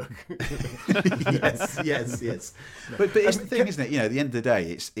MacBook. yes. But it's the thing, isn't it? At the end of the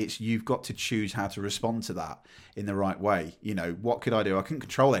day, it's you've got to choose how to respond to that in the right way. What could I do? I couldn't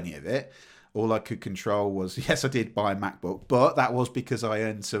control any of it. All I could control was, yes, I did buy a MacBook, but that was because I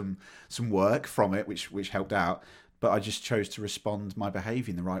earned some work from it, which helped out. But I just chose to respond my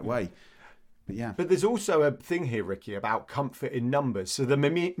behaviour in the right way. Yeah. But there's also a thing here, Ricky, about comfort in numbers. So the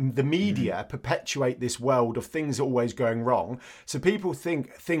media perpetuate this world of things always going wrong. So people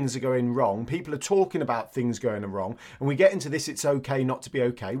think things are going wrong. People are talking about things going wrong. And we get into this, it's okay not to be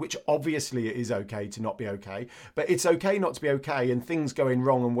okay, which obviously it is okay to not be okay. But it's okay not to be okay, and things going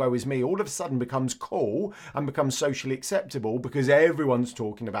wrong and woe is me all of a sudden becomes cool and becomes socially acceptable because everyone's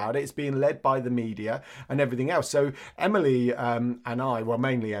talking about it. It's being led by the media and everything else. So Emily and I, well,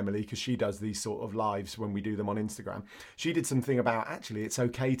 mainly Emily, because she does these sort of lives when we do them on Instagram, she did something about actually it's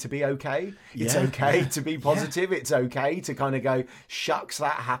okay to be okay. It's okay to be positive. It's okay to kind of go, shucks,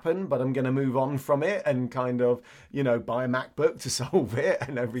 that happened, but I'm going to move on from it and kind of, buy a MacBook to solve it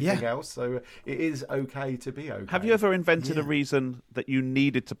and everything else. So it is okay to be okay. Have you ever invented a reason that you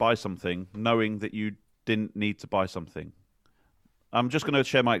needed to buy something knowing that you didn't need to buy something? I'm just going to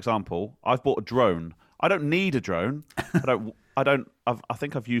share my example. I've bought a drone. I don't need a drone. I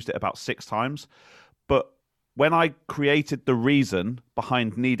think I've used it about 6 times. But when I created the reason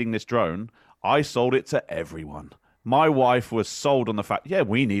behind needing this drone, I sold it to everyone. My wife was sold on the fact,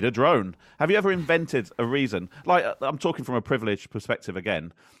 we need a drone. Have you ever invented a reason? Like, I'm talking from a privileged perspective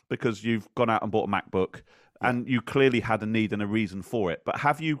again, because you've gone out and bought a MacBook and you clearly had a need and a reason for it. But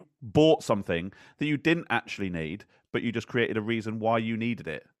have you bought something that you didn't actually need, but you just created a reason why you needed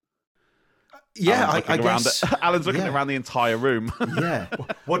it? Yeah, I guess. Alan's looking around the entire room. Yeah.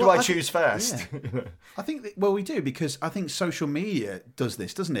 What do I choose first? Yeah. I think we do, because I think social media does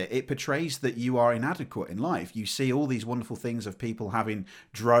this, doesn't it? It portrays that you are inadequate in life. You see all these wonderful things of people having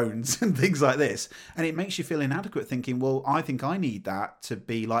drones and things like this, and it makes you feel inadequate, thinking, well, I think I need that to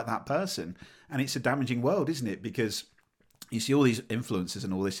be like that person. And it's a damaging world, isn't it? Because you see all these influencers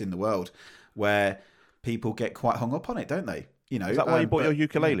and all this in the world where people get quite hung up on it, don't they? Is that why you bought your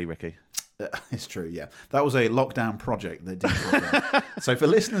ukulele, Ricky? It's true, yeah. That was a lockdown project that did. So for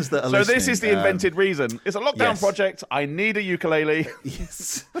listeners that are listening... So this is the invented reason. It's a lockdown project. I need a ukulele.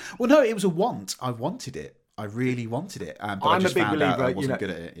 Yes. Well, no, it was a want. I wanted it. I really wanted it. But I just found out I wasn't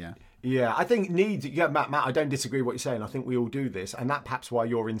good at it, yeah. Yeah, I think Matt, I don't disagree with what you're saying. I think we all do this. And that perhaps why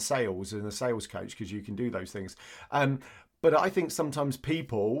you're in sales and a sales coach, because you can do those things. But I think sometimes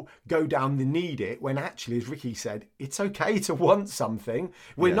people go down the need it when actually, as Ricky said, it's okay to want something.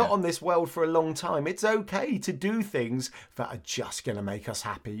 We're not on this world for a long time. It's okay to do things that are just going to make us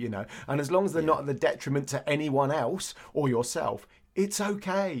happy, And as long as they're not at the detriment to anyone else or yourself, it's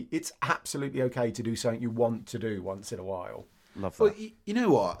okay. It's absolutely okay to do something you want to do once in a while. Love that. Well, you know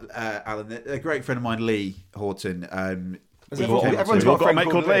what, Alan? A great friend of mine, Lee Horton, everyone's got a mate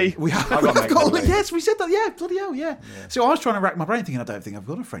called Lee. I've got Lee. Yes, we said that. Yeah, bloody hell, yeah. So I was trying to rack my brain, thinking I don't think I've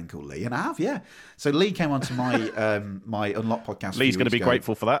got a friend called Lee, and I have, yeah. So Lee came onto my my Unlock podcast. Lee's going to be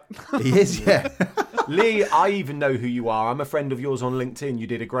grateful for that. He is, yeah. Lee, I even know who you are. I'm a friend of yours on LinkedIn. You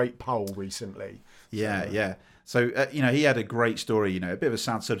did a great poll recently. Yeah. So, he had a great story, a bit of a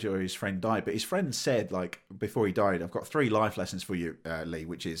sad subject where his friend died, but his friend said, like, before he died, I've got 3 life lessons for you, Lee,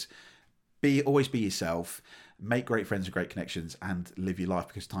 which is always be yourself, make great friends and great connections, and live your life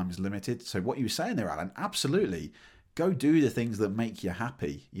because time is limited. So what you were saying there, Alan, absolutely, go do the things that make you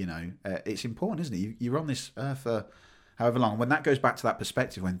happy. It's important, isn't it? You're on this earth for however long. When that goes back to that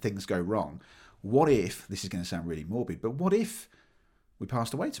perspective, when things go wrong, what if, this is going to sound really morbid, but what if we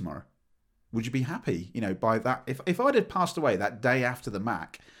passed away tomorrow? Would you be happy, by that? If I'd had passed away that day after the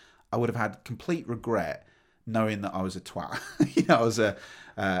Mac, I would have had complete regret knowing that I was a twat. I was a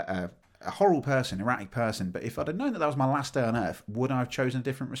horrible person, erratic person. But if I'd have known that was my last day on Earth, would I have chosen a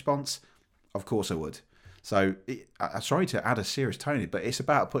different response? Of course I would. So, I'm sorry to add a serious tone, but it's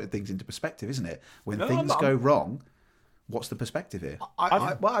about putting things into perspective, isn't it? When things go wrong, what's the perspective here?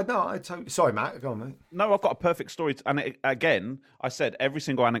 Sorry, Matt, go on, mate. No, I've got a perfect story. Again, I said every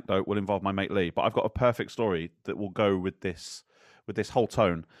single anecdote will involve my mate Lee, but I've got a perfect story that will go with this whole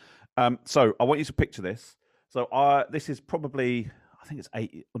tone. So I want you to picture this. So this is probably, I think it's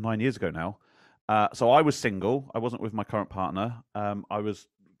 8 or 9 years ago now. So I was single. I wasn't with my current partner. I was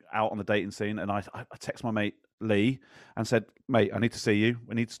out on the dating scene, and I texted my mate Lee and said, mate, I need to see you.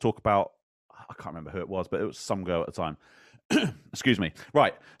 We need to talk about, I can't remember who it was, but it was some girl at the time. Excuse me.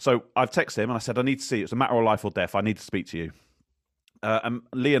 Right. So I've texted him and I said, I need to see you. It's a matter of life or death. I need to speak to you. And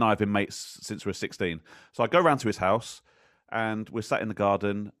Lee and I have been mates since we were 16. So I go round to his house and we're sat in the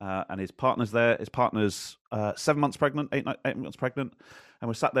garden and his partner's there. His partner's 7 months pregnant, 8 months pregnant. And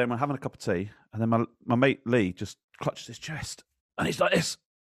we're sat there and we're having a cup of tea. And then my mate Lee just clutches his chest and he's like this.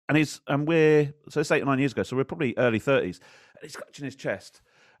 And we're, so it's 8 or 9 years ago. So we're probably early 30s. And he's clutching his chest.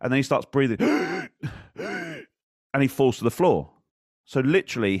 And then he starts breathing. And he falls to the floor. So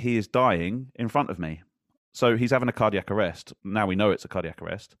literally he is dying in front of me. So he's having a cardiac arrest. Now we know it's a cardiac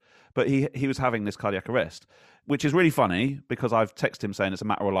arrest. But he was having this cardiac arrest, which is really funny because I've texted him saying it's a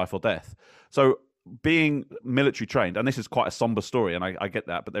matter of life or death. So being military trained, and this is quite a somber story, and I get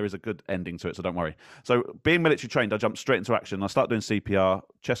that, but there is a good ending to it, so don't worry. So being military trained, I jumped straight into action. I start doing CPR,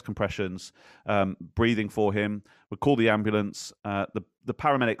 chest compressions, breathing for him. We call the ambulance. The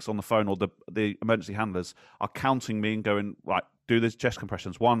paramedics on the phone or the emergency handlers are counting me and going, right, do this chest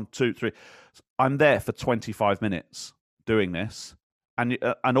compressions. 1, 2, 3. I'm there for 25 minutes doing this, and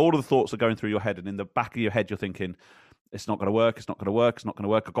all of the thoughts are going through your head, and in the back of your head, you're thinking, it's not going to work, it's not going to work, it's not going to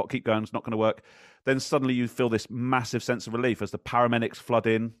work, I've got to keep going, it's not going to work. Then suddenly you feel this massive sense of relief as the paramedics flood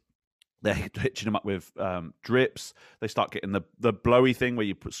in. They're hitching them up with drips. They start getting the blowy thing where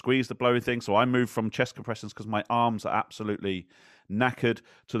you squeeze the blowy thing. So I move from chest compressions because my arms are absolutely knackered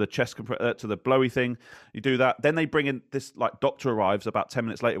to the to the blowy thing. You do that. Then they bring in this, like, doctor arrives about 10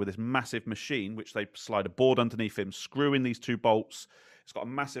 minutes later with this massive machine, which they slide a board underneath him, screw in these 2 bolts. It's got a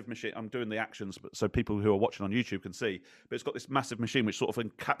massive machine. I'm doing the actions, so people who are watching on YouTube can see. But it's got this massive machine which sort of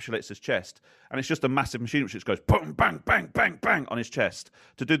encapsulates his chest. And it's just a massive machine which just goes boom, bang, bang, bang, bang on his chest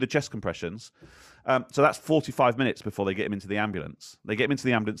to do the chest compressions. So that's 45 minutes before they get him into the ambulance. They get him into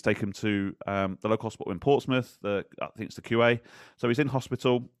the ambulance, take him to the local hospital in Portsmouth. I think it's the QA. So he's in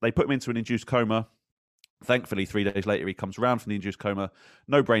hospital. They put him into an induced coma. Thankfully, 3 days later, he comes around from the induced coma.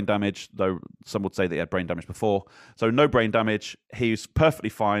 No brain damage, though some would say that he had brain damage before. So no brain damage. He's perfectly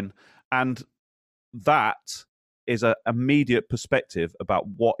fine. And that is an immediate perspective about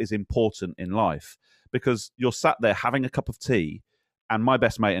what is important in life. Because you're sat there having a cup of tea, and my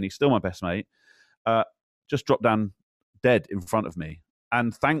best mate, and he's still my best mate, just dropped down dead in front of me.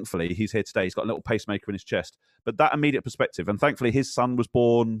 And thankfully, he's here today. He's got a little pacemaker in his chest. But that immediate perspective, and thankfully his son was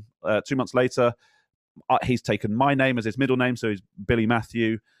born 2 months later. He's taken my name as his middle name, so he's Billy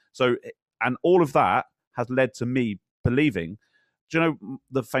Matthew. So, and all of that has led to me believing. Do you know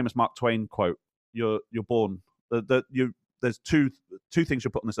the famous Mark Twain quote? You're born. There's two things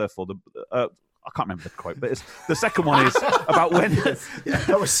you're put on this earth for. I can't remember the quote, but the second one is about when.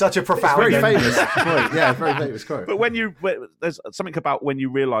 That was such a profound, very famous quote. Yeah, very famous quote. But there's something about when you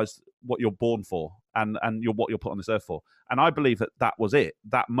realise what you're born for and what you're put on this earth for, and I believe that was it.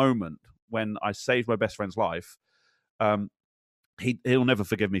 That moment when I saved my best friend's life, he'll never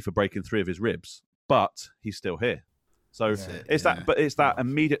forgive me for breaking 3 of his ribs, but he's still here. So it's that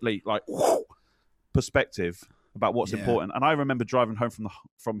immediately, like, perspective about what's important. And I remember driving home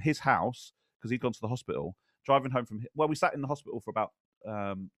from his house, because he'd gone to the hospital, we sat in the hospital for about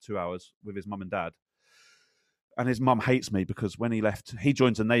 2 hours with his mum and dad. And his mum hates me because when he left, he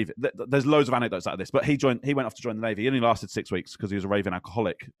joined the Navy. There's loads of anecdotes out of this, but he went off to join the Navy. He only lasted 6 weeks because he was a raving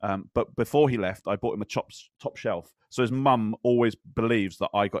alcoholic. But before he left, I bought him a top shelf. So his mum always believes that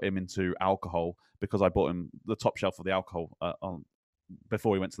I got him into alcohol because I bought him the top shelf of the alcohol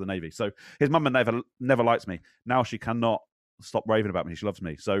before he went to the Navy. So his mum never liked me. Now she cannot stop raving about me. She loves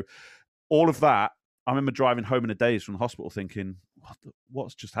me. So all of that, I remember driving home in a daze from the hospital thinking,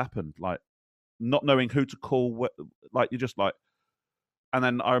 what's just happened? Like, not knowing who to call, like, you're just like, and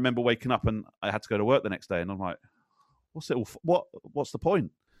then I remember waking up and I had to go to work the next day, and I'm like, what's the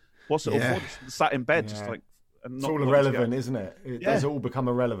point? What's it all for? Just sat in bed, just like, and it's all irrelevant, isn't it? It does all become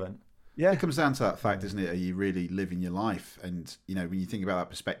irrelevant. Yeah, it comes down to that fact, isn't it? Are you really living your life? And when you think about that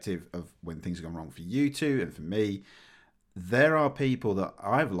perspective of when things have gone wrong for you two and for me, there are people that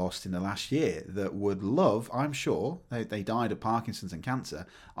I've lost in the last year that would love, I'm sure, they died of Parkinson's and cancer.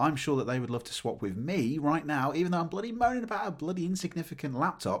 I'm sure that they would love to swap with me right now, even though I'm bloody moaning about a bloody insignificant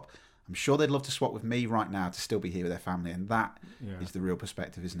laptop. I'm sure they'd love to swap with me right now to still be here with their family, and that is the real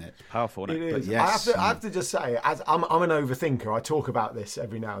perspective, isn't it? It's powerful, isn't it? It is. But yes, I have to just say, as I'm an overthinker. I talk about this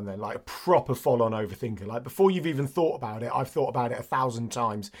every now and then, like a proper full-on overthinker. Like, before you've even thought about it, I've thought about it 1,000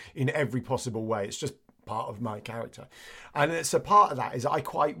 times in every possible way. It's just part of my character, and it's a part of that is I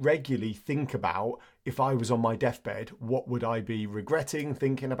quite regularly think about, if I was on my deathbed, what would I be regretting,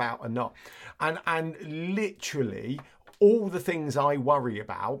 thinking about, and not, and literally all the things I worry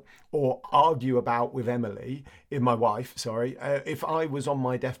about or argue about with Emily, my wife, sorry, if I was on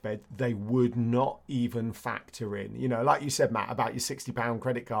my deathbed, they would not even factor in. You know, like you said, Matt, about your £60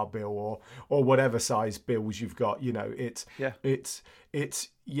 credit card bill or whatever size bills you've got. You know, they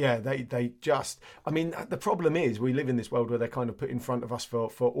just, I mean, the problem is we live in this world where they're kind of put in front of us for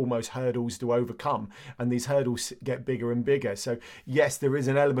almost hurdles to overcome, and these hurdles get bigger and bigger. So yes, there is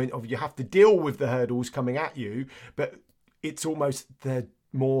an element of you have to deal with the hurdles coming at you, but it's almost they're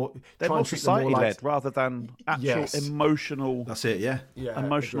more society led rather than actual emotional. That's it. Yeah,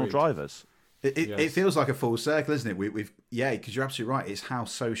 emotional agreed. drivers. It feels like a full circle, isn't it? We've because you're absolutely right. It's how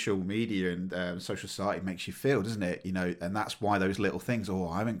social media and social society makes you feel, doesn't it? You know, and that's why those little things. Oh,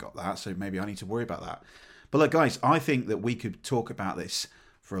 I haven't got that, so maybe I need to worry about that. But look, guys, I think that we could talk about this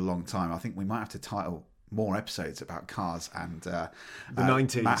for a long time. I think we might have to title more episodes about cars and the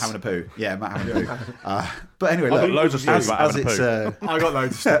 90s. Matt having a poo. Yeah, Matt having a poo. But anyway, I've look, got loads of stories about having a poo. I got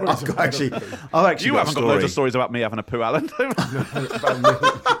loads of stories. I've actually You haven't got loads of stories about me having a poo, Alan.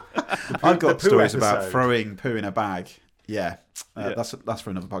 I've got poo stories episode. about throwing poo in a bag. Yeah. That's for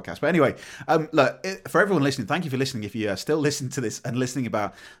another podcast. But anyway, look, for everyone listening, thank you for listening. If you still listen to this and listening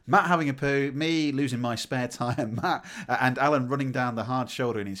about Matt having a poo, me losing my spare time, Matt and Alan running down the hard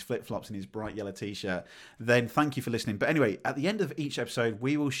shoulder in his flip-flops and his bright yellow t-shirt, then thank you for listening. But anyway, at the end of each episode,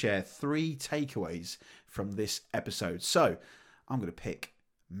 we will share 3 takeaways from this episode. So I'm going to pick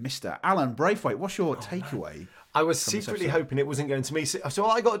Mr. Alan Braithwaite. What's your takeaway? I was secretly hoping it wasn't going to me. So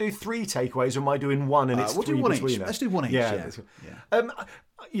I got to do 3 takeaways, or am I doing 1 and it's we'll 3 do one between each. us? Let's do one each.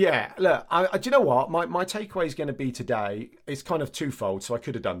 Yeah. Look, do you know what? My takeaway is going to be today. It's kind of twofold, so I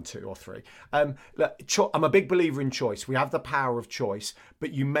could have done 2 or 3. Look, I'm a big believer in choice. We have the power of choice,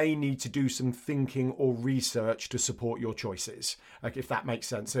 but you may need to do some thinking or research to support your choices, like if that makes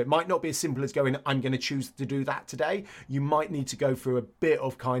sense. So it might not be as simple as going, I'm going to choose to do that today. You might need to go through a bit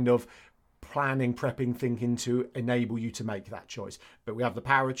of kind of planning, prepping, thinking to enable you to make that choice. But we have the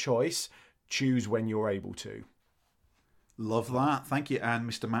power of choice. Choose when you're able to. Love that. Thank you. And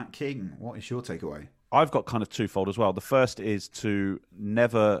Mr. Matt King, what is your takeaway? I've got kind of twofold as well. The first is to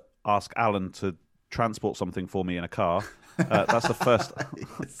never ask Alan to transport something for me in a car. That's the first,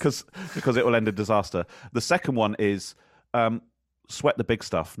 because it will end in disaster. The second one is sweat the big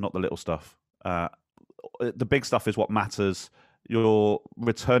stuff, not the little stuff. The big stuff is what matters. You're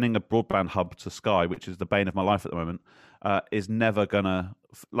returning a broadband hub to Sky, which is the bane of my life at the moment, is never gonna,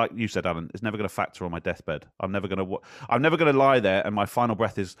 like you said, Alan, it's never gonna factor on my deathbed. I'm never gonna lie there, and my final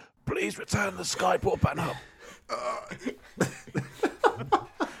breath is, please return the Sky broadband hub.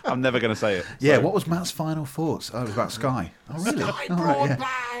 I'm never gonna say it. Yeah. So. What was Matt's final thoughts? Oh, it was about Sky. Oh, really? Sky broadband.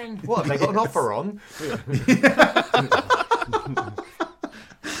 Right, yeah. What have they got an offer on?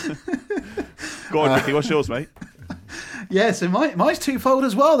 Go on, Ricky. What's yours, mate? Yeah, so mine's twofold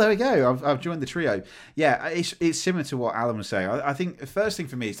as well. There we go. I've joined the trio. Yeah, it's similar to what Alan was saying. I think the first thing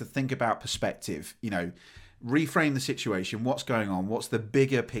for me is to think about perspective. You know, reframe the situation. What's going on? What's the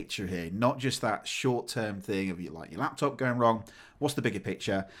bigger picture here? Not just that short-term thing of your laptop going wrong. What's the bigger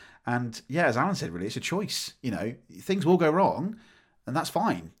picture? And yeah, as Alan said, really, it's a choice. You know, things will go wrong, and that's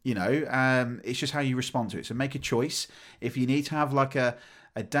fine. You know, it's just how you respond to it. So make a choice. If you need to have like a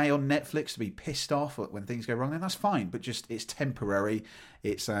day on Netflix to be pissed off when things go wrong, then that's fine. But just, it's temporary.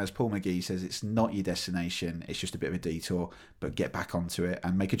 It's, as Paul McGee says, it's not your destination. It's just a bit of a detour, but get back onto it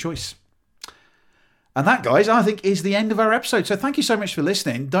and make a choice. And that, guys, I think is the end of our episode. So thank you so much for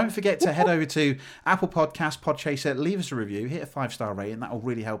listening. Don't forget to head over to Apple Podcasts, Podchaser, leave us a review, hit a 5-star rating. That will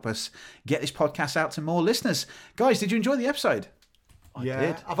really help us get this podcast out to more listeners. Guys, did you enjoy the episode? I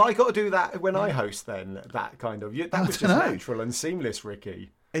did. Have I got to do that when I host then? That kind of... That was just natural and seamless,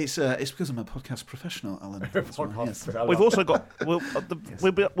 Ricky. It's because I'm a podcast professional, Alan. We've also got...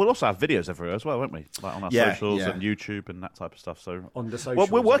 We'll also have videos everywhere as well, won't we? Like on our socials and YouTube and that type of stuff. So on the socials.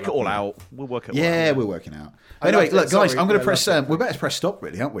 We'll work it all out. We'll work it all out. Yeah, we're working out. Anyway, look, guys, I'm going to press... we're about to press stop,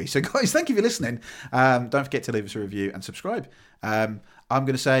 really, aren't we? So, guys, thank you for listening. Don't forget to leave us a review and subscribe. I'm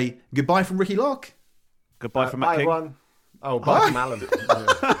going to say goodbye from Ricky Locke. Goodbye from Matt King. Everyone. Oh, bye from Alan.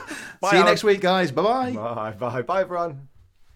 See you next week, guys. Bye-bye. Bye, everyone.